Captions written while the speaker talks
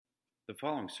The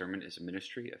following sermon is a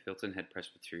ministry of Hilton Head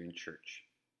Presbyterian Church.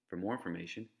 For more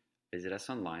information, visit us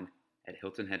online at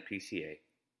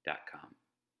hiltonheadpca.com.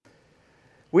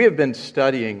 We have been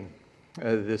studying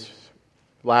this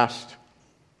last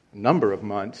number of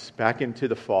months, back into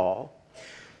the fall,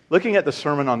 looking at the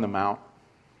Sermon on the Mount,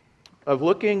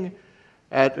 looking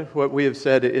at what we have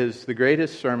said is the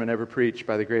greatest sermon ever preached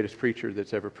by the greatest preacher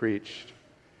that's ever preached.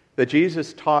 That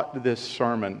Jesus taught this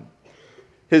sermon.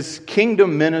 His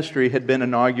kingdom ministry had been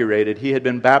inaugurated. He had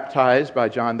been baptized by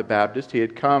John the Baptist. He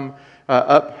had come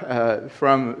up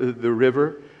from the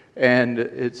river, and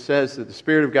it says that the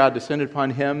Spirit of God descended upon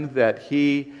him, that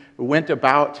he went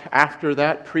about after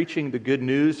that preaching the good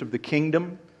news of the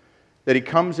kingdom, that he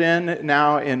comes in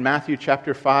now in Matthew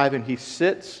chapter 5, and he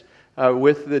sits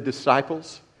with the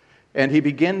disciples, and he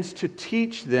begins to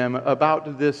teach them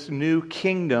about this new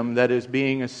kingdom that is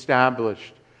being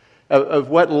established, of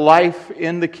what life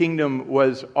in the kingdom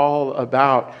was all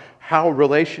about, how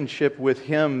relationship with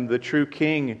Him, the true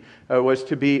King, was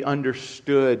to be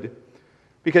understood.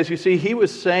 Because you see, He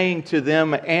was saying to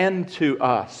them and to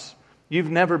us,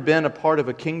 you've never been a part of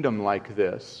a kingdom like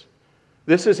this.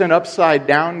 This is an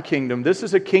upside-down kingdom. This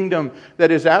is a kingdom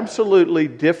that is absolutely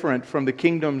different from the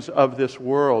kingdoms of this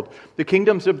world. The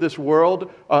kingdoms of this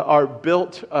world are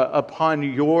built upon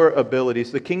your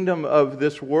abilities. The kingdom of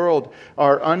this world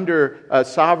are under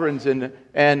sovereigns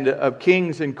and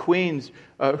kings and queens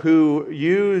who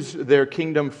use their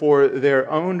kingdom for their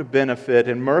own benefit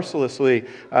and mercilessly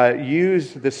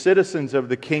use the citizens of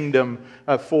the kingdom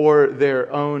for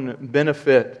their own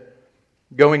benefit.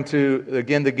 Going to,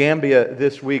 again, the Gambia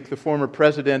this week, the former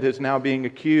president is now being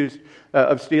accused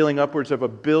of stealing upwards of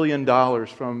 $1 billion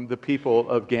from the people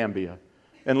of Gambia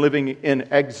and living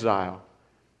in exile.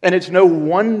 And it's no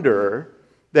wonder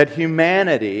that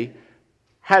humanity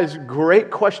has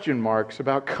great question marks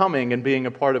about coming and being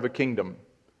a part of a kingdom,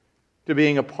 to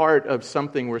being a part of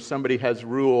something where somebody has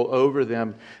rule over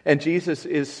them. And Jesus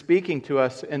is speaking to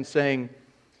us and saying,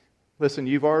 listen,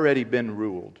 you've already been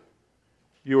ruled.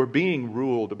 You are being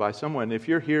ruled by someone. If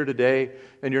you're here today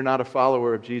and you're not a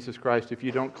follower of Jesus Christ, if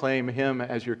you don't claim Him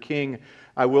as your King,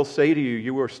 I will say to you,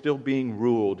 you are still being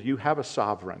ruled. You have a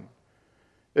sovereign.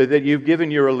 That you've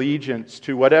given your allegiance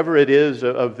to whatever it is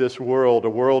of this world, a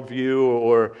worldview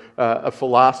or a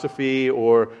philosophy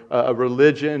or a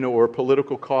religion or a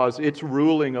political cause. It's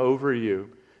ruling over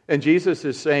you. And Jesus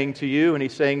is saying to you, and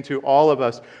He's saying to all of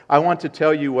us, I want to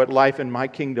tell you what life in my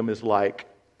kingdom is like.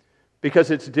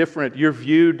 Because it's different. You're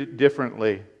viewed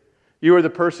differently. You are the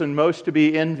person most to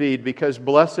be envied, because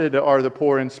blessed are the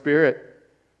poor in spirit.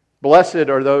 Blessed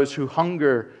are those who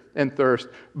hunger and thirst.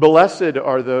 Blessed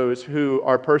are those who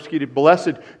are persecuted.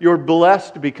 Blessed. You're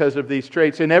blessed because of these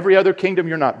traits. In every other kingdom,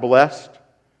 you're not blessed.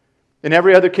 In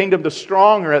every other kingdom, the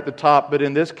strong are at the top, but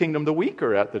in this kingdom, the weak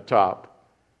are at the top.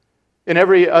 In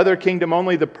every other kingdom,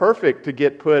 only the perfect to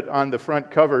get put on the front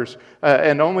covers,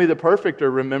 and only the perfect are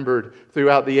remembered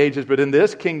throughout the ages. But in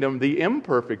this kingdom, the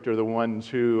imperfect are the ones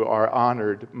who are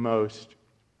honored most.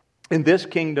 In this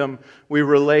kingdom, we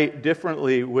relate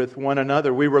differently with one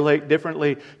another. We relate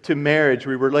differently to marriage.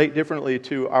 We relate differently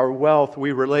to our wealth.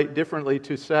 We relate differently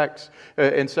to sex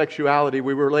and sexuality.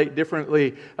 We relate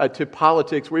differently to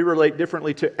politics. We relate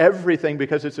differently to everything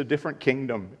because it's a different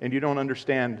kingdom, and you don't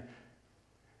understand.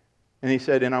 And He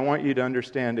said, and I want you to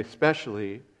understand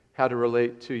especially how to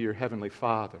relate to your Heavenly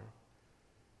Father.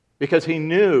 Because He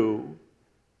knew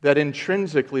that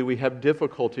intrinsically we have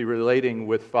difficulty relating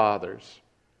with fathers.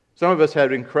 Some of us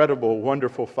had incredible,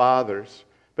 wonderful fathers,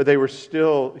 but they were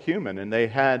still human and they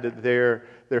had their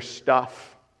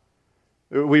stuff.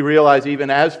 We realize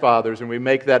even as fathers, and we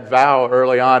make that vow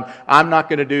early on, I'm not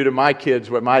going to do to my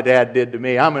kids what my dad did to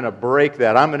me. I'm going to break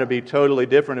that. I'm going to be totally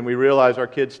different. And we realize our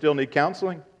kids still need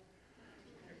counseling.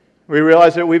 We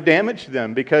realize that we've damaged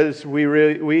them because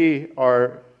we're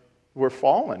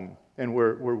fallen and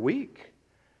we're weak.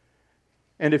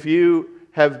 And if you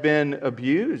have been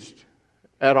abused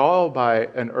at all by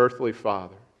an earthly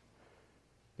father,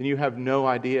 then you have no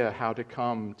idea how to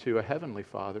come to a heavenly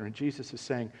Father. And Jesus is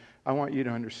saying, I want you to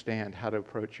understand how to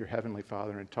approach your heavenly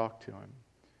Father and talk to Him.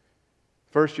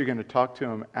 First, you're going to talk to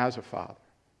Him as a Father,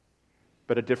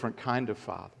 but a different kind of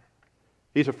Father.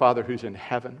 He's a Father who's in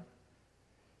heaven.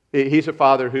 He's a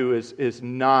Father who is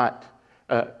not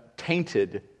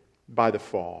tainted by the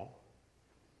fall.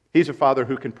 He's a Father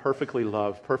who can perfectly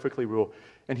love, perfectly rule.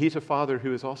 And He's a Father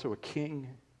who is also a King.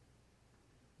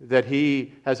 That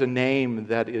He has a name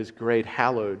that is great,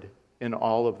 hallowed in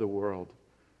all of the world.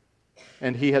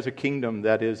 And He has a kingdom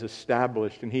that is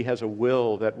established, and He has a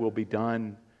will that will be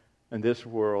done in this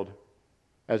world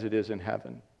as it is in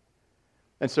heaven.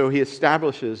 And so he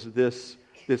establishes this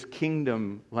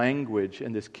kingdom language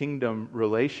and this kingdom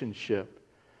relationship.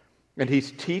 And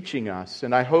he's teaching us.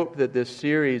 And I hope that this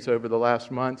series over the last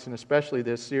months, and especially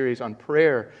this series on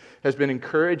prayer, has been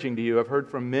encouraging to you. I've heard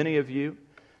from many of you,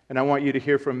 and I want you to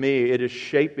hear from me. It is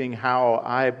shaping how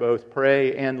I both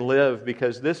pray and live,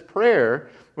 because this prayer,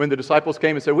 when the disciples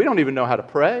came and said, we don't even know how to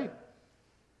pray.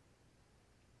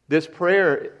 This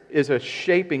prayer is a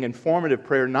shaping, informative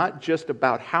prayer, not just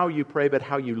about how you pray, but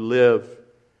how you live.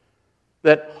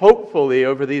 That hopefully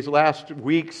over these last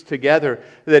weeks together,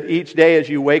 that each day as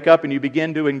you wake up and you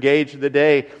begin to engage the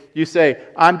day, you say,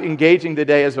 I'm engaging the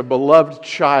day as a beloved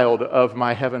child of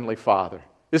my Heavenly Father.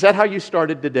 Is that how you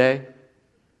started today?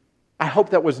 I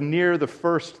hope that was near the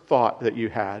first thought that you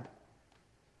had.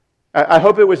 I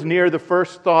hope it was near the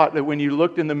first thought that when you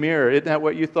looked in the mirror, isn't that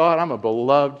what you thought? I'm a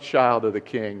beloved child of the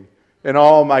King in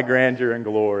all my grandeur and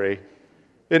glory.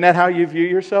 Isn't that how you view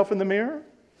yourself in the mirror?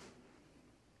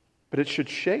 But it should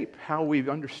shape how we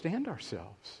understand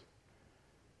ourselves.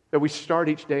 That we start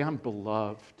each day, I'm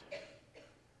beloved.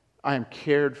 I am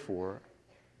cared for.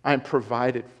 I am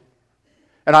provided for.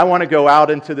 And I want to go out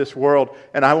into this world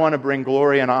and I want to bring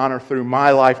glory and honor through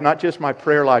my life, not just my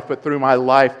prayer life, but through my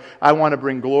life. I want to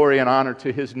bring glory and honor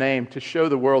to His name, to show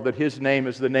the world that His name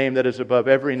is the name that is above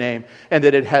every name, and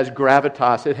that it has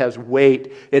gravitas, it has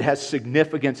weight, it has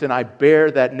significance, and I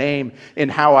bear that name in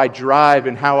how I drive,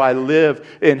 in how I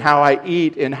live, in how I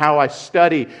eat, in how I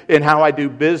study, in how I do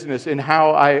business, in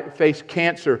how I face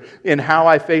cancer, in how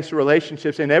I face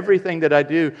relationships, in everything that I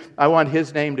do. I want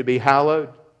His name to be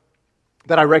hallowed.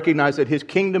 That I recognize that His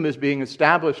kingdom is being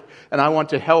established, and I want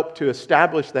to help to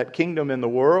establish that kingdom in the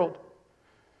world.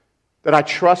 That I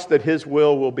trust that His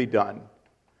will be done.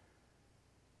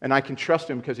 And I can trust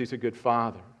Him because He's a good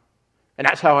Father. And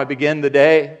that's how I begin the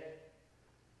day.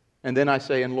 And then I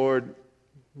say, and Lord,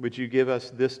 would You give us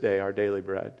this day our daily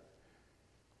bread?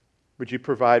 Would You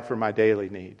provide for my daily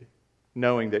need?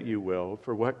 Knowing that You will.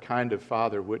 For what kind of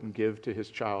father wouldn't give to his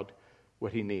child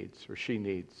what he needs or she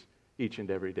needs each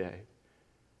and every day?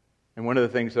 And one of the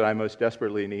things that I most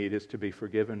desperately need is to be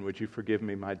forgiven. Would You forgive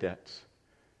me my debts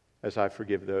as I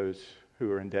forgive those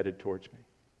who are indebted towards me?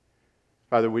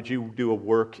 Father, would You do a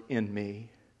work in me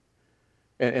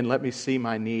and let me see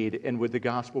my need? And would the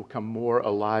gospel come more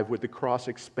alive? Would the cross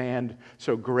expand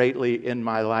so greatly in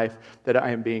my life that I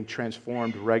am being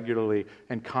transformed regularly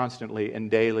and constantly and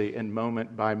daily and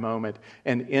moment by moment?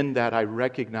 And in that I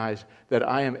recognize that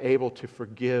I am able to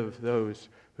forgive those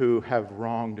who have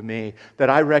wronged me. That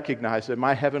I recognize that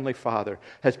my Heavenly Father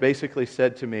has basically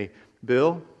said to me,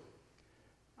 Bill,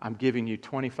 I'm giving you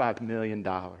 $25 million.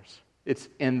 It's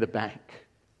in the bank.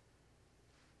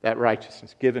 That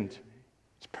righteousness given to me.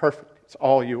 It's perfect. It's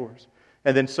all yours.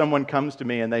 And then someone comes to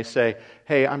me and they say,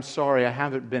 hey, I'm sorry, I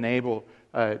haven't been able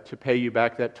to pay you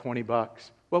back that $20.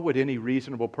 What would any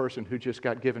reasonable person who just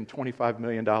got given $25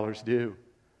 million do?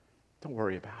 Don't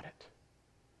worry about it.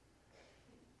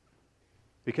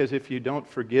 Because if you don't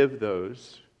forgive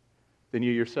those, then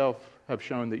you yourself have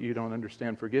shown that you don't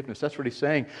understand forgiveness. That's what he's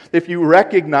saying. If you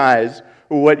recognize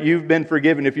what you've been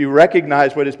forgiven, if you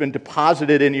recognize what has been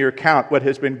deposited in your account, what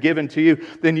has been given to you,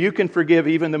 then you can forgive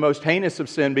even the most heinous of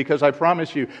sin, because I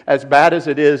promise you, as bad as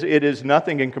it is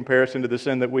nothing in comparison to the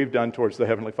sin that we've done towards the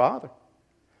Heavenly Father.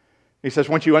 He says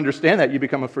once you understand that, you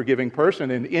become a forgiving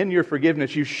person, and in your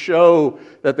forgiveness you show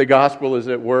that the gospel is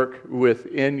at work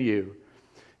within you.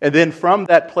 And then from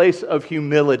that place of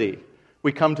humility,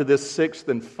 we come to this sixth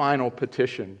and final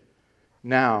petition.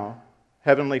 Now,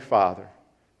 Heavenly Father,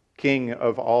 King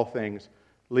of all things,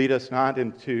 lead us not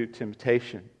into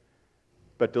temptation,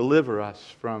 but deliver us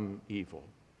from evil.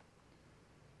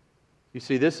 You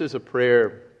see, this is a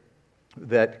prayer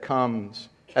that comes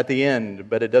at the end,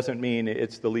 but it doesn't mean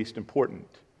it's the least important.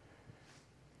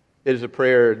 It is a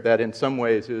prayer that in some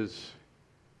ways is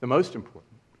the most important.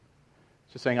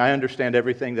 It's saying, I understand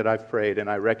everything that I've prayed, and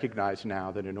I recognize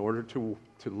now that in order to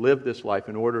live this life,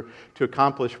 in order to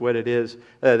accomplish what it is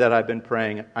that I've been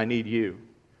praying, I need You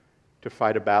to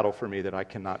fight a battle for me that I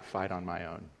cannot fight on my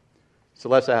own. So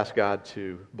let's ask God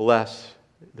to bless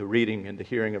the reading and the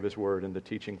hearing of His Word and the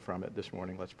teaching from it this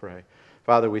morning. Let's pray.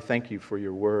 Father, we thank You for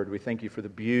Your Word. We thank You for the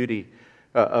beauty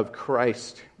of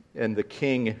Christ and the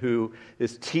King who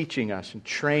is teaching us and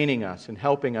training us and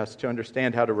helping us to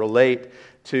understand how to relate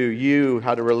to You,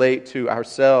 how to relate to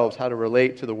ourselves, how to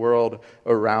relate to the world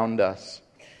around us.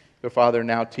 So, Father,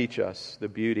 now teach us the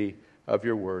beauty of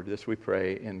Your Word. This we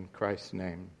pray in Christ's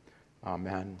name.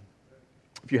 Amen.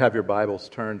 If you have your Bibles,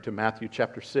 turn to Matthew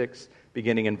chapter 6,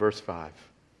 beginning in verse 5.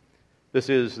 This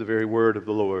is the very word of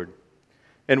the Lord.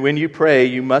 And when you pray,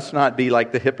 you must not be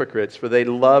like the hypocrites, for they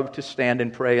love to stand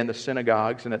and pray in the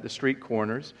synagogues and at the street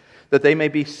corners, that they may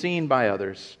be seen by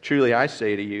others. Truly I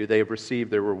say to you, they have received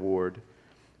their reward.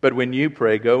 But when you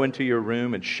pray, go into your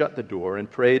room and shut the door and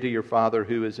pray to your Father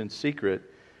who is in secret.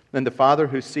 Then the Father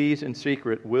who sees in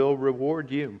secret will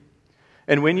reward you.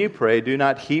 And when you pray, do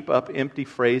not heap up empty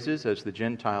phrases as the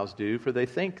Gentiles do, for they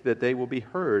think that they will be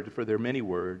heard for their many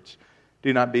words.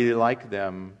 Do not be like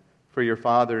them, for your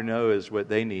Father knows what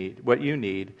you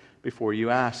need before you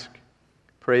ask.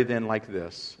 Pray then like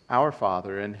this: Our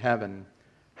Father in heaven,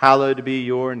 hallowed be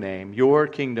your name. Your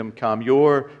kingdom come.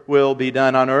 Your will be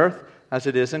done on earth as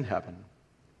it is in heaven.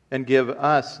 And give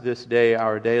us this day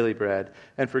our daily bread,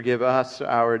 and forgive us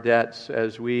our debts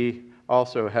as we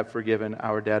also have forgiven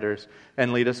our debtors.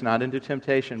 And lead us not into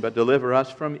temptation, but deliver us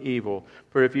from evil.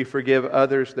 For if you forgive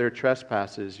others their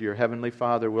trespasses, your heavenly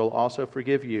Father will also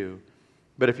forgive you.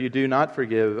 But if you do not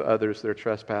forgive others their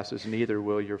trespasses, neither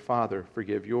will your Father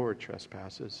forgive your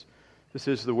trespasses. This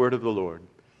is the word of the Lord.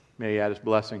 May He add His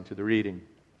blessing to the reading,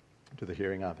 to the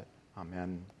hearing of it.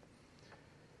 Amen.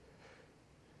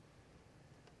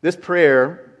 This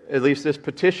prayer, at least this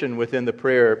petition within the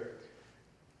prayer,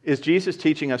 is Jesus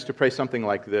teaching us to pray something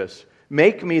like this: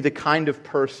 make me the kind of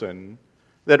person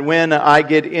that when I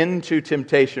get into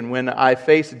temptation, when I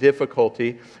face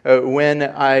difficulty, when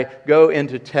I go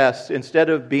into tests, instead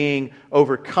of being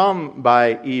overcome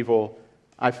by evil,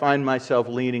 I find myself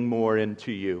leaning more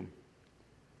into you.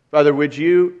 Father, would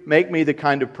you make me the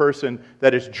kind of person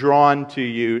that is drawn to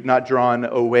you, not drawn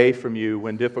away from you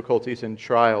when difficulties and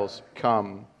trials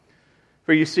come?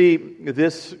 For you see,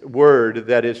 this word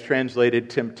that is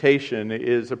translated temptation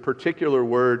is a particular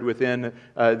word within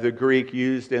the Greek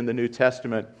used in the New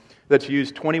Testament that's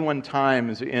used 21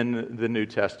 times in the New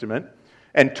Testament.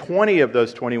 And 20 of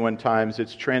those 21 times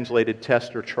it's translated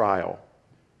test or trial.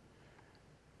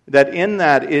 That in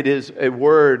that it is a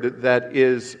word that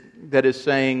is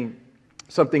saying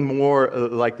something more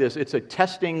like this. It's a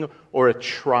testing or a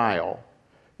trial.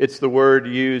 It's the word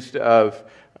used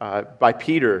by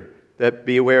Peter, that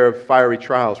be aware of fiery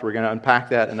trials. We're going to unpack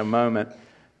that in a moment.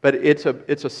 But it's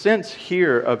a sense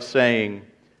here of saying,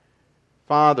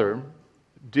 Father,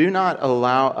 do not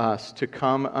allow us to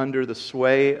come under the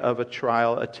sway of a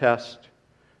trial, a test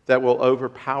that will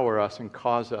overpower us and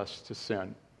cause us to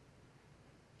sin.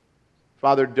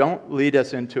 Father, don't lead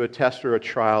us into a test or a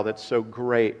trial that's so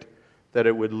great that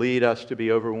it would lead us to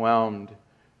be overwhelmed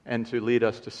and to lead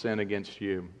us to sin against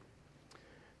you.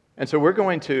 And so we're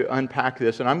going to unpack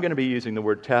this, and I'm going to be using the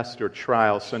word test or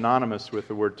trial synonymous with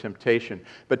the word temptation,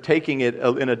 but taking it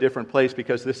in a different place,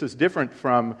 because this is different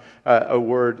from a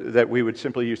word that we would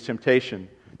simply use, temptation.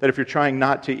 That if you're trying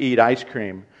not to eat ice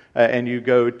cream, and you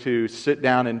go to sit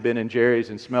down in Ben & Jerry's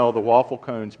and smell the waffle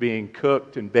cones being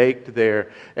cooked and baked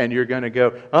there, and you're going to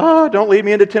go, don't lead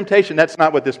me into temptation. That's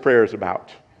not what this prayer is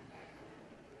about.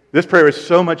 This prayer is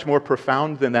so much more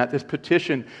profound than that. This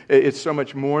petition is so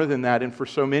much more than that. And for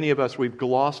so many of us, we've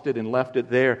glossed it and left it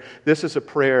there. This is a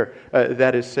prayer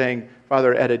that is saying,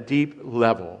 Father, at a deep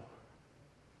level,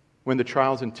 when the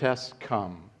trials and tests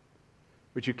come,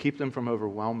 would you keep them from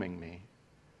overwhelming me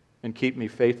and keep me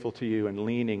faithful to you and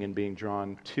leaning and being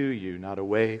drawn to you, not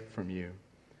away from you?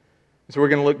 So we're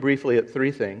going to look briefly at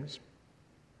three things.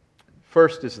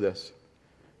 First is this: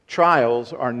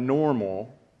 trials are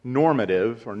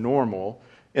normative or normal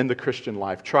in the Christian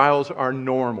life. Trials are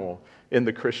normal in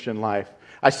the Christian life.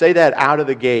 I say that out of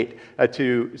the gate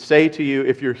to say to you,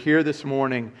 if you're here this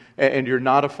morning and you're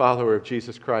not a follower of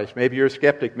Jesus Christ, maybe you're a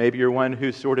skeptic, maybe you're one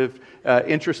who's sort of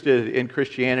interested in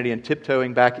Christianity and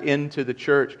tiptoeing back into the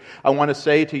church, I want to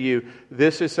say to you,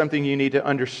 this is something you need to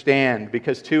understand,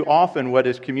 because too often what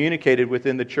is communicated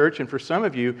within the church, and for some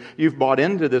of you, you've bought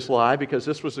into this lie because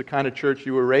this was the kind of church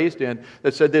you were raised in,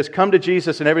 that said this: come to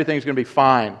Jesus and everything's going to be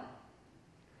fine.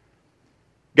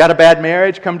 Got a bad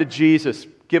marriage? Come to Jesus.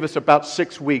 Give us about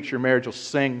 6 weeks, your marriage will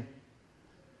sing.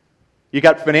 You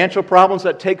got financial problems?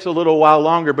 That takes a little while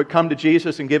longer, but come to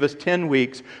Jesus and give us 10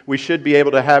 weeks. We should be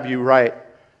able to have you right.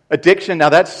 Addiction, now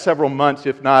that's several months,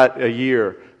 if not a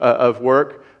year of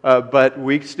work, but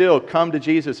we still come to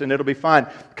Jesus and it'll be fine.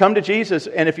 Come to Jesus,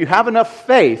 and if you have enough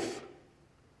faith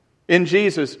in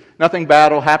Jesus, nothing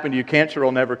bad will happen to you. Cancer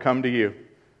will never come to you.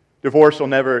 Divorce will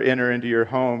never enter into your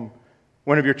home.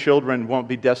 One of your children won't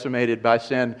be decimated by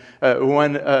sin.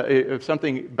 If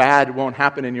something bad won't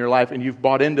happen in your life, and you've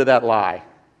bought into that lie.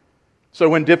 So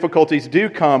when difficulties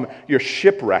do come, you're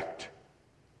shipwrecked.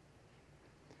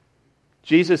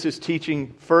 Jesus is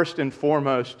teaching first and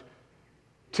foremost,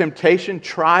 temptation,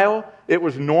 trial, it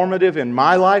was normative in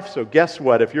my life, so guess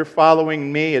what? If you're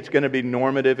following me, it's going to be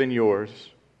normative in yours.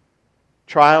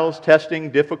 Trials, testing,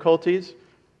 difficulties,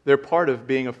 they're part of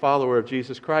being a follower of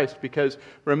Jesus Christ. Because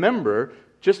remember,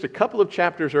 just a couple of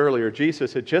chapters earlier,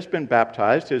 Jesus had just been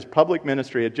baptized. His public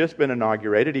ministry had just been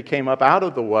inaugurated. He came up out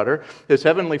of the water. His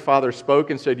heavenly Father spoke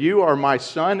and said, "You are my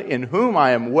Son in whom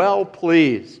I am well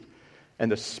pleased."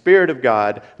 And the Spirit of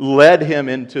God led him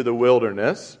into the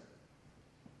wilderness.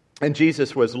 And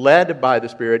Jesus was led by the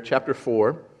Spirit, chapter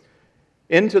 4,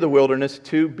 into the wilderness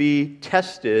to be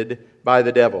tested by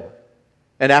the devil.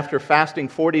 And after fasting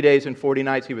 40 days and 40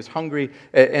 nights, he was hungry,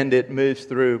 and it moves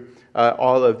through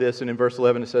all of this. And in verse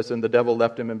 11 it says, "And the devil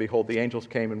left him, and behold, the angels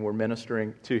came and were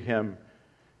ministering to him."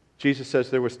 Jesus says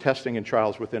there was testing and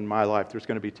trials within my life. There's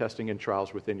going to be testing and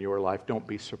trials within your life. Don't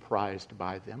be surprised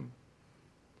by them.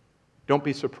 Don't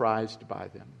be surprised by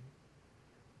them.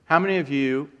 How many of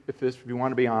you, if you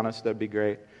want to be honest, that'd be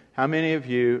great. How many of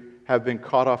you have been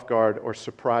caught off guard or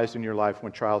surprised in your life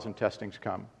when trials and testings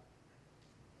come?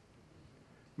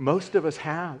 Most of us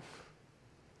have.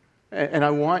 And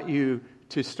I want you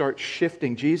to start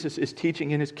shifting. Jesus is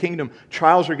teaching in His kingdom.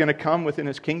 Trials are going to come within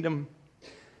His kingdom.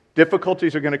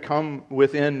 Difficulties are going to come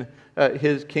within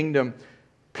His kingdom.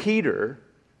 Peter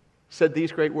said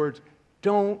these great words,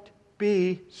 "Don't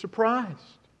be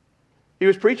surprised." He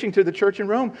was preaching to the church in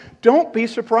Rome. Don't be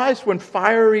surprised when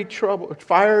fiery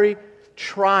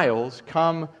trials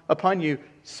come upon you.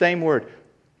 Same word.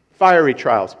 Fiery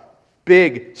trials.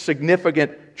 Big,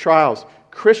 significant trials.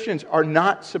 Christians are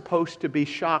not supposed to be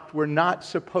shocked. We're not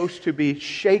supposed to be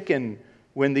shaken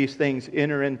when these things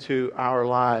enter into our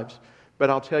lives. But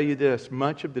I'll tell you this,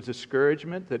 much of the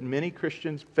discouragement that many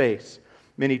Christians face,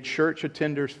 many church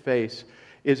attenders face,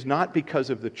 is not because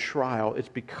of the trial, it's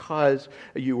because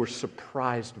you were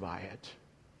surprised by it.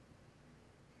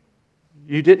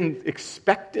 You didn't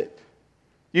expect it.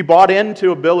 You bought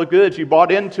into a bill of goods. You bought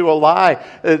into a lie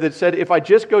that said, if I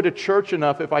just go to church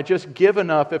enough, if I just give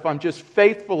enough, if I'm just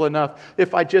faithful enough,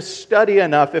 if I just study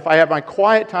enough, if I have my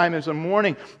quiet time in the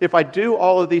morning, if I do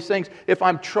all of these things, if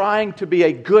I'm trying to be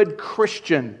a good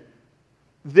Christian,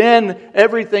 then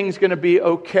everything's going to be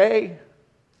okay.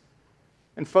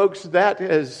 And folks, that,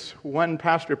 as one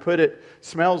pastor put it,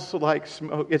 smells like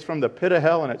smoke. It's from the pit of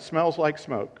hell and it smells like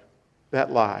smoke,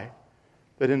 that lie.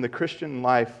 That in the Christian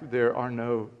life, there are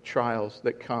no trials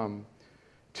that come.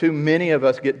 Too many of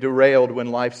us get derailed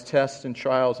when life's tests and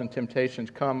trials and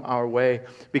temptations come our way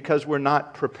because we're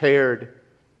not prepared.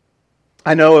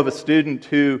 I know of a student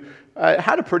who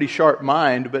had a pretty sharp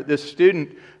mind, but this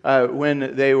student,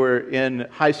 when they were in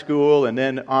high school and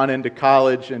then on into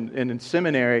college and in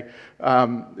seminary,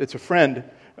 it's a friend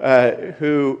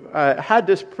who had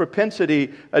this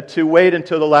propensity to wait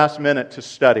until the last minute to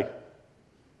study.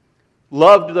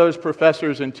 Loved those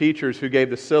professors and teachers who gave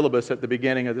the syllabus at the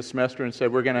beginning of the semester and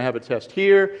said, we're going to have a test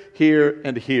here, here,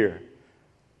 and here.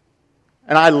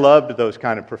 And I loved those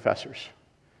kind of professors.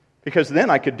 Because then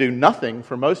I could do nothing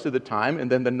for most of the time,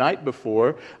 and then the night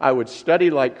before, I would study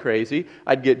like crazy.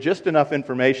 I'd get just enough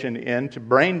information in to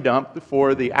brain dump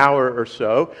for the hour or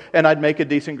so, and I'd make a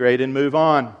decent grade and move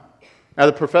on. Now,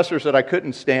 the professors that I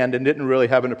couldn't stand and didn't really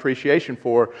have an appreciation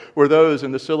for were those,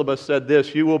 and the syllabus said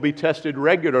this, you will be tested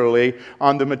regularly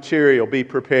on the material. Be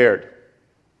prepared.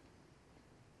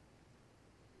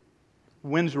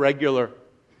 When's regular?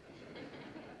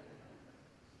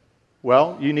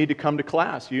 Well, you need to come to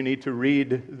class. You need to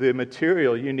read the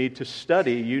material. You need to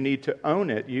study. You need to own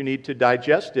it. You need to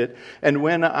digest it. And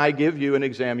when I give you an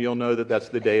exam, you'll know that that's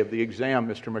the day of the exam.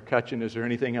 Mr. McCutcheon, is there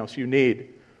anything else you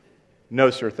need? No,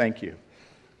 sir, thank you.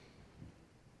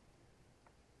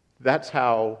 That's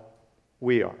how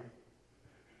we are.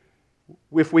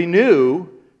 If we knew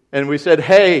and we said,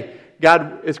 hey,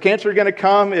 God, is cancer going to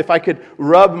come? If I could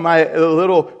rub my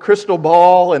little crystal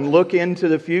ball and look into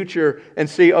the future and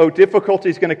see, difficulty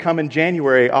is going to come in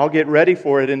January. I'll get ready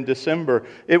for it in December.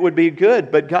 It would be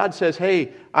good. But God says,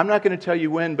 hey, I'm not going to tell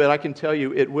you when, but I can tell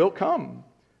you it will come.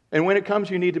 And when it comes,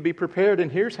 you need to be prepared.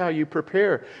 And here's how you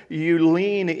prepare. You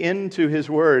lean into His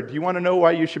Word. You want to know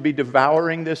why you should be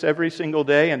devouring this every single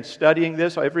day and studying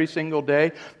this every single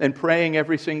day and praying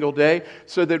every single day?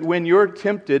 So that when you're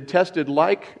tempted, tested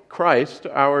like Christ,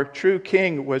 our true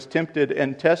King, was tempted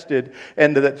and tested,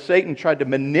 and that Satan tried to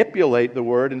manipulate the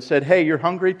Word and said, hey, you're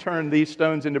hungry, turn these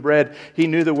stones into bread. He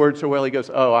knew the Word so well, he goes,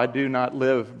 I do not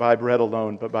live by bread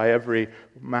alone, but by every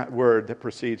word that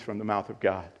proceeds from the mouth of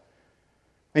God.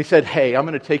 He said, hey, I'm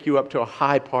going to take you up to a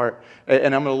high part,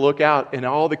 and I'm going to look out, and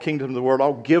all the kingdoms of the world,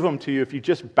 I'll give them to you if you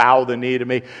just bow the knee to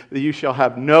me, that you shall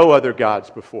have no other gods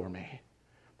before me.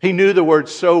 He knew the Word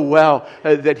so well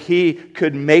that he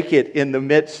could make it in the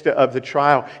midst of the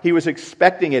trial. He was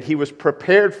expecting it. He was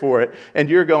prepared for it. And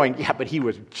you're going, yeah, but he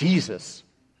was Jesus.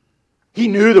 He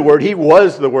knew the Word. He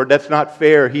was the Word. That's not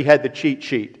fair. He had the cheat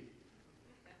sheet.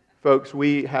 Folks,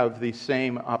 we have the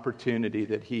same opportunity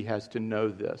that he has to know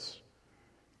this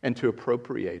and to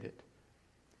appropriate it.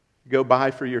 Go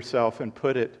buy for yourself and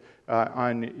put it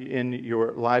in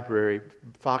your library,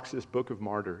 Fox's Book of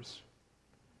Martyrs.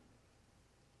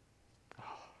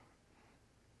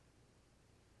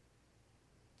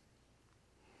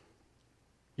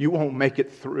 You won't make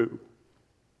it through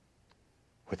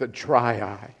with a dry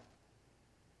eye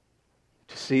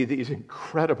to see these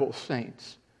incredible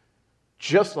saints,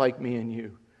 just like me and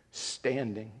you,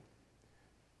 standing,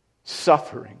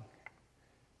 suffering,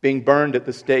 being burned at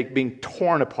the stake, being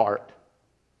torn apart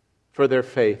for their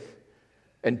faith,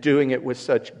 and doing it with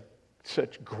such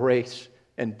grace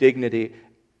and dignity,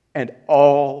 and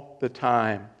all the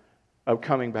time of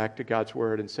coming back to God's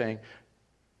Word and saying,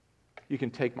 you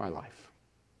can take my life,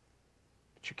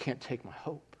 but you can't take my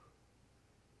hope.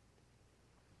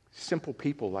 Simple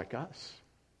people like us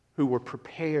who were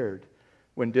prepared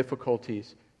when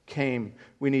difficulties came.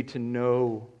 We need to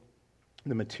know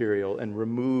the material and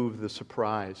remove the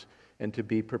surprise and to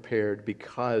be prepared,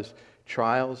 because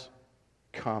trials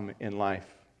come in life,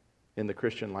 in the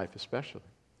Christian life especially.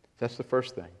 That's the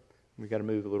first thing. We've got to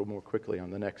move a little more quickly on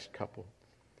the next couple.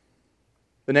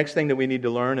 The next thing that we need to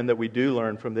learn, and that we do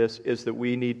learn from this, is that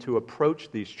we need to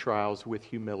approach these trials with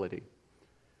humility.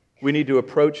 We need to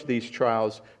approach these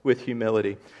trials with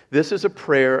humility. This is a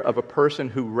prayer of a person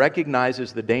who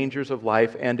recognizes the dangers of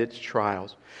life and its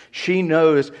trials. She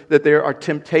knows that there are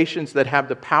temptations that have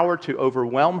the power to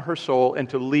overwhelm her soul and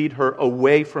to lead her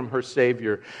away from her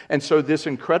Savior. And so this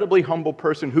incredibly humble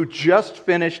person who just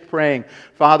finished praying,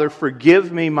 Father,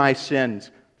 forgive me my sins,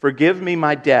 forgive me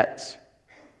my debts,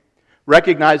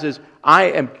 recognizes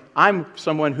I'm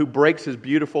someone who breaks His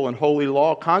beautiful and holy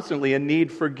law constantly and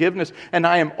need forgiveness. And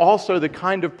I am also the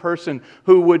kind of person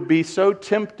who would be so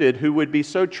tempted, who would be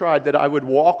so tried that I would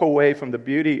walk away from the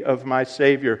beauty of my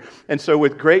Savior. And so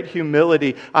with great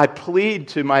humility, I plead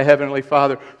to my Heavenly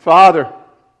Father, Father,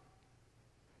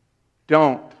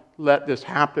 don't let this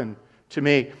happen to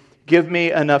me. Give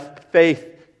me enough faith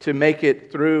to make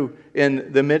it through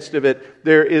in the midst of it.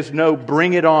 There is no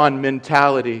bring it on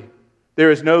mentality. There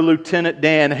is no Lieutenant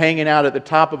Dan hanging out at the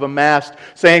top of a mast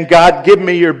saying, God, give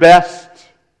me your best.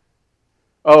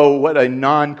 Oh, what a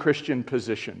non-Christian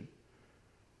position.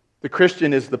 The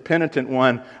Christian is the penitent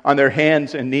one on their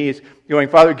hands and knees going,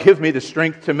 Father, give me the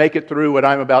strength to make it through what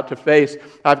I'm about to face.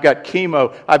 I've got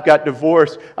chemo. I've got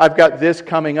divorce. I've got this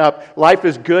coming up. Life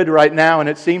is good right now and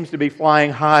it seems to be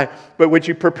flying high. But would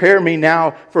you prepare me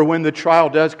now for when the trial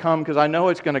does come? Because I know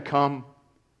it's going to come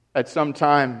at some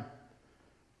time.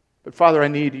 But Father, I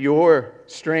need your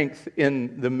strength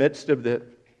in the midst of it.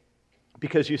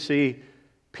 Because you see,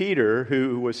 Peter,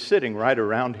 who was sitting right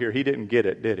around here, he didn't get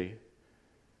it, did he?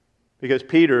 Because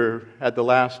Peter, at the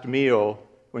last meal,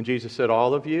 when Jesus said,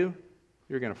 all of you,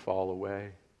 you're going to fall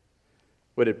away.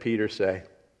 What did Peter say?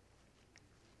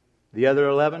 The other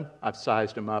 11, I've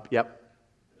sized them up. Yep.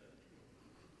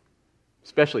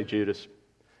 Especially Judas.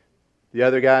 The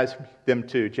other guys, them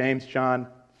too. James, John,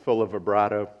 full of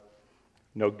vibrato.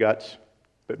 No guts.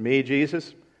 But me,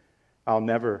 Jesus, I'll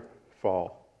never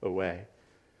fall away.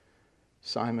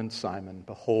 Simon, Simon,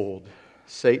 behold,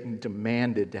 Satan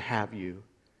demanded to have you,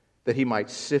 that he might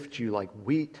sift you like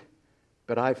wheat.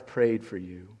 But I've prayed for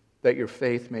you, that your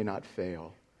faith may not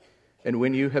fail. And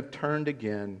when you have turned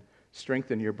again,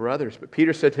 strengthen your brothers. But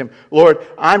Peter said to him, Lord,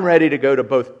 I'm ready to go to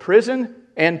both prison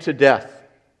and to death.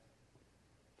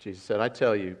 Jesus said, I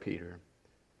tell you, Peter,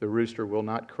 the rooster will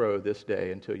not crow this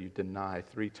day until you deny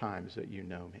 3 times that you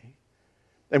know me.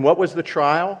 And what was the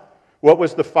trial? What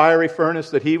was the fiery furnace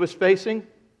that he was facing?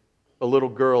 A little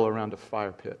girl around a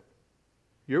fire pit.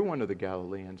 You're one of the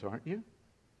Galileans, aren't you?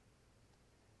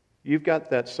 You've got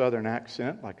that southern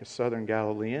accent like a southern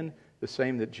Galilean, the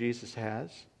same that Jesus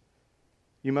has.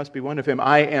 You must be one of him.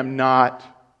 I am not.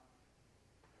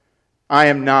 I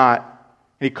am not.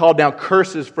 And he called down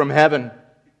curses from heaven.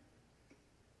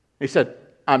 He said,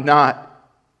 I'm not.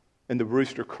 And the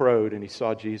rooster crowed and he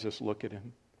saw Jesus look at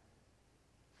him.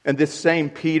 And this same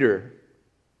Peter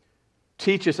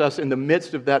teaches us in the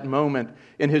midst of that moment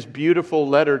in his beautiful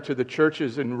letter to the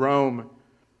churches in Rome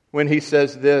when he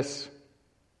says this,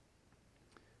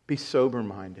 be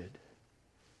sober-minded,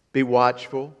 be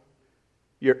watchful.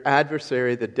 Your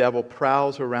adversary, the devil,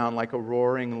 prowls around like a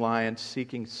roaring lion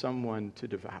seeking someone to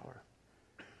devour.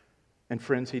 And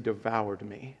friends, he devoured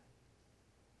me.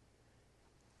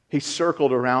 He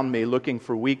circled around me looking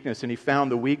for weakness, and he found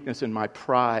the weakness in my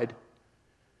pride.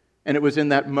 And it was in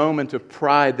that moment of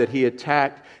pride that he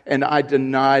attacked, and I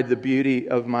denied the beauty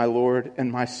of my Lord and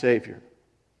my Savior.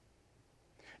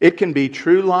 It can be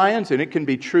true lions and it can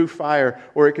be true fire,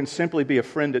 or it can simply be a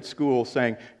friend at school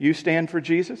saying, "You stand for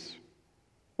Jesus?"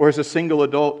 Or as a single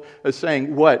adult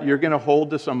saying, "What, you're going to hold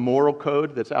to some moral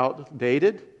code that's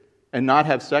outdated and not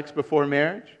have sex before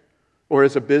marriage?" Or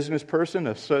as a business person,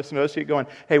 an associate going,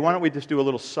 "Hey, why don't we just do a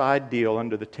little side deal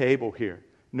under the table here?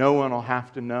 No one will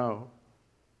have to know."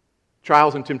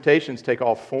 Trials and temptations take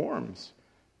all forms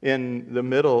in the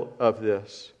middle of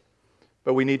this.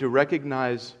 But we need to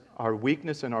recognize our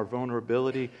weakness and our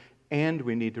vulnerability, and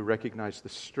we need to recognize the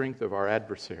strength of our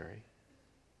adversary.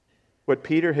 What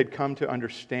Peter had come to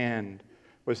understand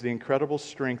was the incredible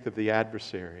strength of the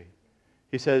adversary.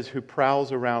 He says, who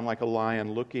prowls around like a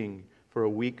lion looking for a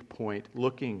weak point,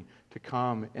 looking to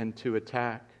come and to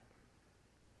attack.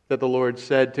 That the Lord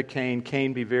said to Cain,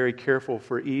 "Cain, be very careful,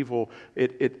 for evil,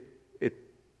 it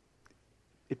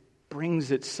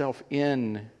brings itself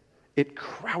in. It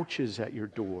crouches at your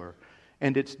door,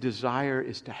 and its desire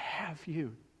is to have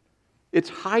you." It's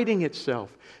hiding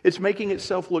itself. It's making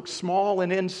itself look small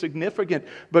and insignificant.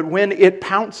 But when it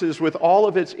pounces with all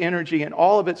of its energy and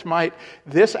all of its might,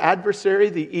 this adversary,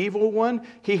 the evil one,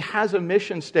 he has a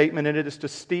mission statement, and it is to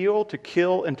steal, to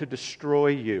kill, and to destroy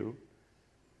you.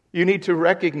 You need to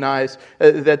recognize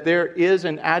that there is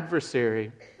an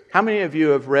adversary. How many of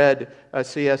you have read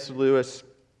C.S. Lewis,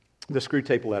 The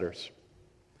Screwtape Letters?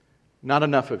 Not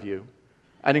enough of you.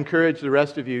 I'd encourage the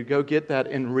rest of you, go get that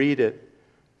and read it.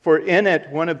 For in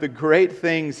it, one of the great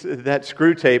things that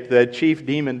Screwtape, the chief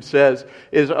demon, says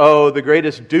is, the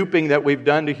greatest duping that we've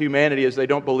done to humanity is they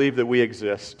don't believe that we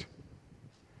exist.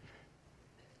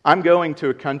 I'm going to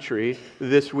a country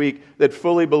this week that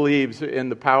fully believes in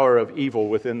the power of evil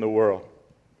within the world.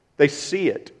 They see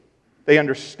it. They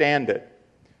understand it.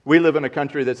 We live in a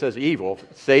country that says evil,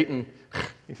 Satan,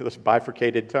 he's this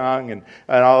bifurcated tongue and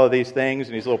all of these things,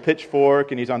 and he's a little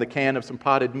pitchfork, and he's on the can of some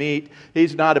potted meat.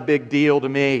 He's not a big deal to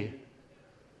me.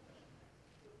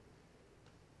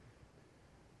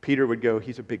 Peter would go,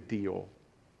 he's a big deal.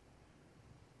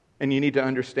 And you need to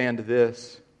understand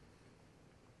this,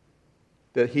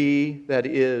 that he that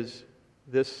is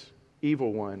this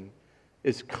evil one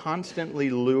is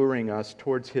constantly luring us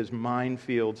towards his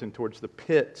minefields and towards the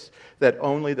pits that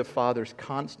only the Father's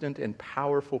constant and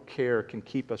powerful care can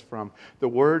keep us from. The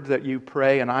word that you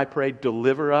pray and I pray,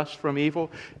 deliver us from evil,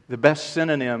 the best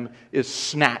synonym is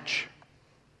snatch.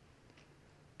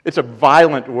 It's a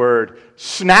violent word.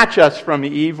 Snatch us from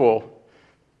evil.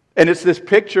 And it's this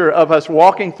picture of us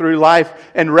walking through life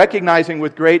and recognizing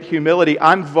with great humility,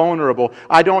 I'm vulnerable.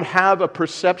 I don't have a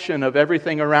perception of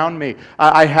everything around me.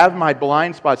 I have my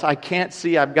blind spots. I can't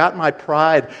see. I've got my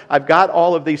pride. I've got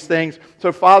all of these things.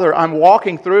 So, Father, I'm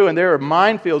walking through, and there are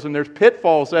minefields and there's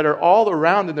pitfalls that are all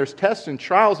around, and there's tests and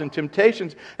trials and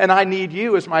temptations. And I need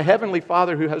you as my Heavenly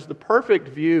Father who has the perfect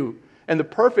view and the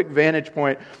perfect vantage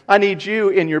point. I need you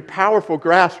in your powerful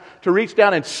grasp to reach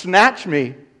down and snatch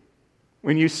me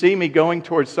when you see me going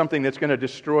towards something that's going to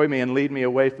destroy me and lead me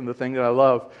away from the thing that I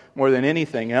love more than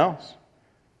anything else.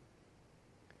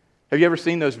 Have you ever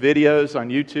seen those videos on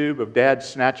YouTube of dads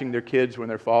snatching their kids when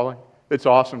they're falling? It's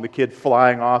awesome. The kid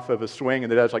flying off of a swing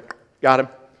and the dad's like, got him.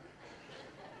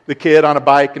 The kid on a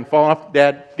bike and falling off,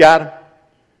 dad, got him.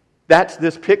 That's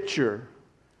this picture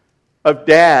of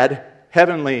dad,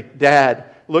 heavenly dad,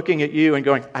 looking at you and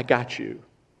going, I got you.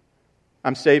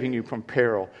 I'm saving you from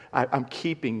peril. I'm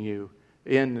keeping you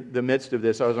in the midst of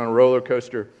this. I was on a roller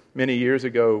coaster many years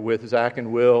ago with Zach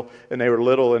and Will, and they were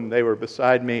little and they were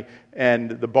beside me,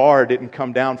 and the bar didn't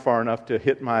come down far enough to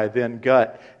hit my then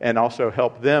gut and also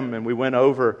help them, and we went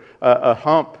over a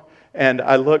hump, and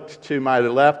I looked to my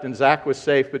left and Zach was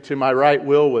safe, but to my right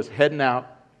Will was heading out,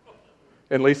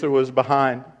 and Lisa was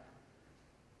behind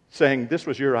saying, this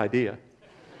was your idea.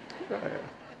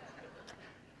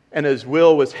 And as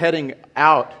Will was heading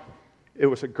out, it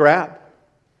was a grab.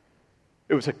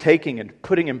 It was a taking and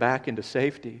putting him back into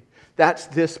safety. That's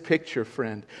this picture,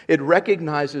 friend. It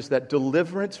recognizes that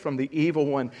deliverance from the evil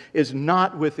one is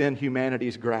not within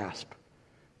humanity's grasp.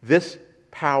 This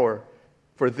power,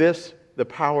 for this, the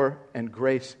power and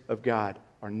grace of God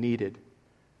are needed.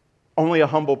 Only a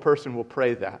humble person will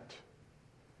pray that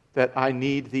I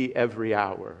need thee every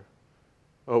hour.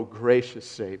 O gracious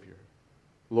Savior,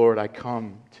 Lord, I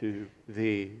come to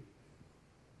thee.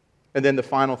 And then the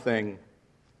final thing,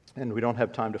 and we don't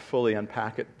have time to fully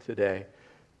unpack it today,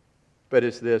 but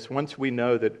is this. Once we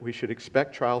know that we should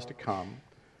expect trials to come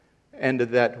and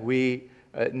that we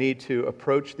need to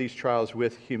approach these trials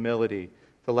with humility,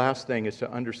 the last thing is to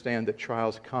understand that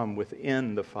trials come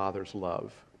within the Father's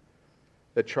love.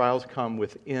 That trials come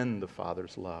within the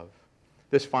Father's love.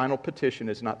 This final petition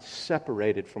is not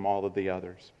separated from all of the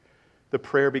others. The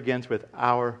prayer begins with,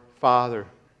 Our Father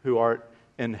who art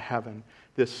in heaven.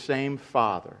 This same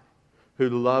Father who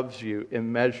loves you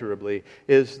immeasurably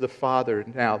is the Father.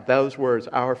 Now, those words,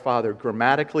 Our Father,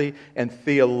 grammatically and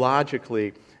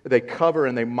theologically, they cover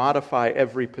and they modify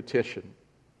every petition.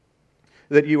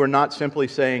 That you are not simply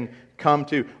saying, come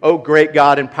to, oh great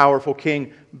God and powerful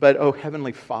King, but oh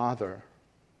Heavenly Father,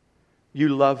 you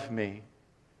love me.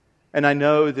 And I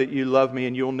know that you love me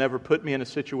and you'll never put me in a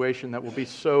situation that will be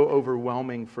so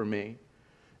overwhelming for me.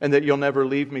 And that you'll never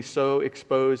leave me so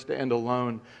exposed and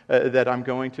alone that I'm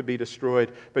going to be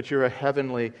destroyed. But you're a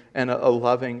heavenly and a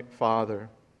loving Father.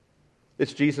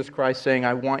 It's Jesus Christ saying,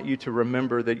 I want you to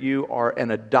remember that you are an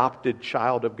adopted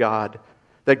child of God.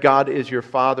 That God is your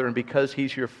Father, and because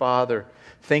He's your Father,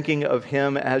 thinking of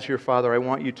Him as your Father, I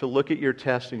want you to look at your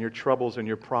tests and your troubles and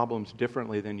your problems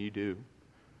differently than you do.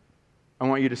 I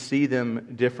want you to see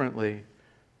them differently.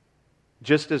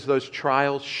 Just as those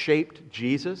trials shaped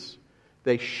Jesus,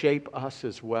 they shape us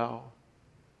as well.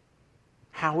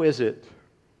 How is it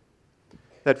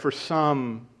that for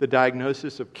some, the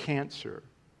diagnosis of cancer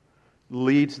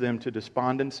leads them to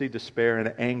despondency, despair,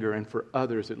 and anger, and for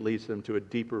others it leads them to a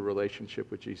deeper relationship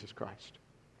with Jesus Christ?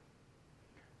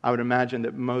 I would imagine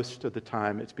that most of the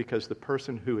time it's because the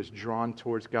person who is drawn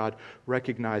towards God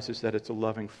recognizes that it's a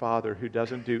loving Father who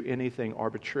doesn't do anything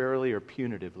arbitrarily or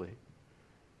punitively.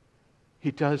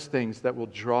 He does things that will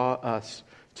draw us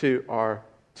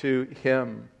to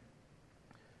Him.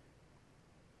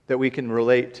 That we can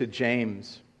relate to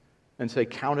James and say,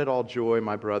 count it all joy,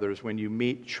 my brothers, when you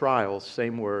meet trials,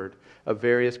 same word, of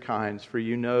various kinds, for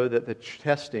you know that the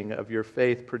testing of your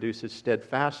faith produces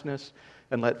steadfastness,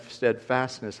 and let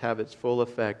steadfastness have its full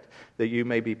effect, that you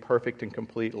may be perfect and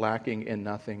complete, lacking in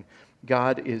nothing.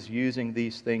 God is using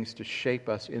these things to shape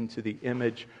us into the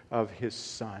image of His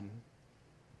Son.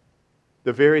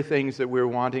 The very things that we're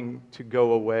wanting to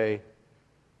go away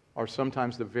are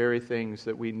sometimes the very things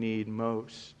that we need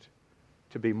most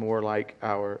to be more like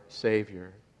our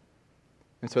Savior.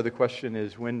 And so the question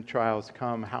is, when trials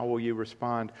come, how will you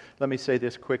respond? Let me say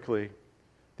this quickly.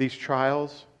 These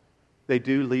trials, they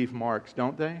do leave marks,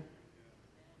 don't they?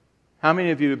 How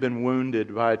many of you have been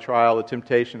wounded by a trial, a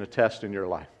temptation, a test in your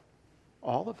life?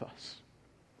 All of us.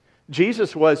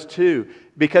 Jesus was too,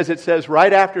 because it says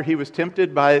right after He was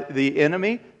tempted by the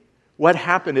enemy, what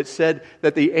happened? It said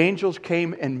that the angels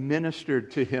came and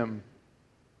ministered to Him.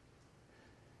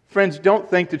 Friends, don't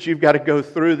think that you've got to go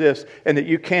through this and that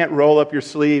you can't roll up your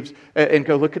sleeves and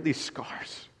go, look at these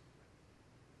scars.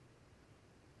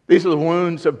 These are the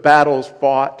wounds of battles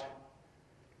fought.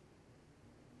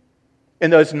 In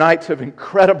those nights of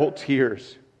incredible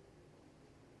tears.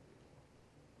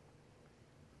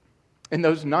 In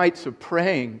those nights of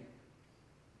praying,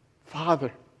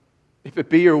 Father, if it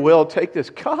be your will, take this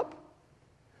cup.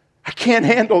 I can't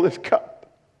handle this cup.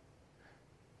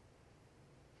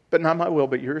 But not my will,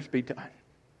 but yours be done.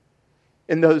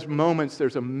 In those moments,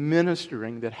 there's a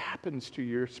ministering that happens to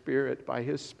your spirit by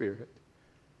His Spirit.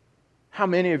 How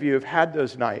many of you have had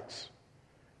those nights?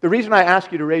 The reason I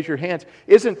ask you to raise your hands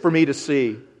isn't for me to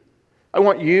see. I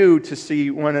want you to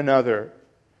see one another.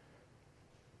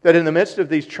 That in the midst of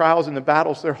these trials and the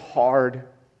battles, they're hard.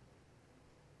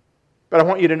 But I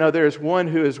want you to know there is one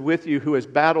who is with you who has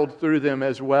battled through them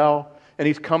as well. And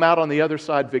He's come out on the other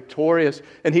side victorious.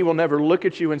 And He will never look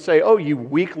at you and say, oh, you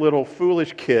weak little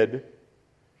foolish kid.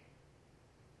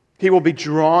 He will be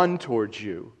drawn towards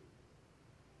you.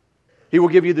 He will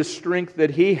give you the strength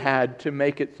that He had to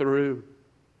make it through.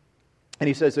 And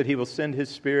He says that He will send His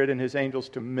Spirit and His angels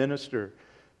to minister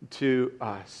to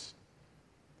us.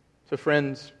 So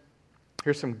friends,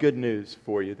 here's some good news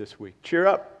for you this week. Cheer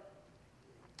up.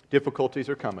 Difficulties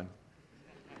are coming.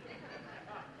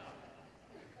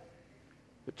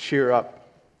 But cheer up.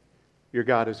 Your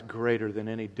God is greater than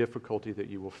any difficulty that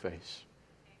you will face.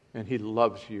 And He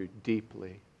loves you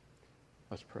deeply.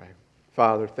 Let's pray.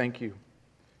 Father, thank you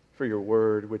for your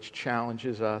word which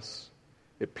challenges us.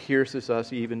 It pierces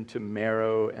us even to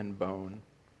marrow and bone.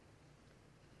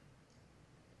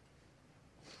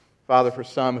 Father, for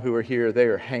some who are here, they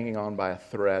are hanging on by a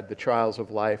thread. The trials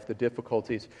of life, the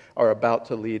difficulties are about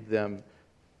to lead them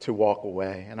to walk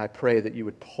away. And I pray that you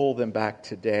would pull them back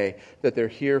today, that they're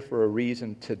here for a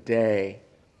reason today,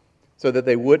 so that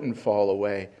they wouldn't fall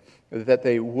away, that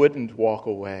they wouldn't walk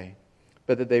away,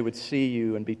 but that they would see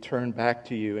you and be turned back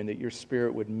to you, and that your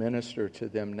Spirit would minister to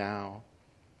them now.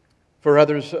 For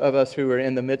others of us who are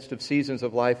in the midst of seasons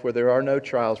of life where there are no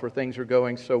trials, where things are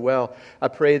going so well, I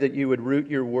pray that you would root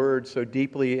your word so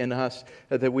deeply in us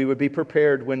that we would be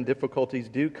prepared when difficulties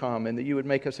do come, and that you would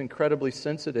make us incredibly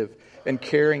sensitive and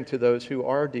caring to those who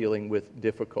are dealing with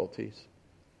difficulties.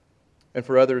 And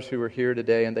for others who are here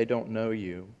today and they don't know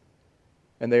you,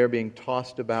 and they are being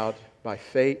tossed about by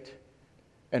fate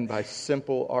and by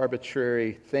simple,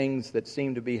 arbitrary things that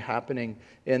seem to be happening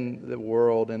in the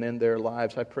world and in their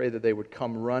lives, I pray that they would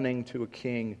come running to a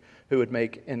King who would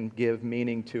make and give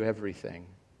meaning to everything.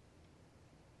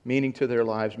 Meaning to their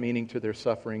lives, meaning to their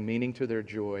suffering, meaning to their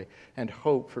joy, and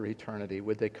hope for eternity.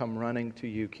 Would they come running to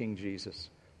you, King Jesus,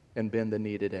 and bend the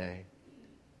knee today?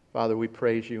 Father, we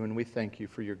praise you and we thank you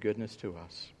for your goodness to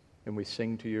us, and we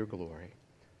sing to your glory.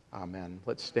 Amen.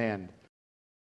 Let's stand.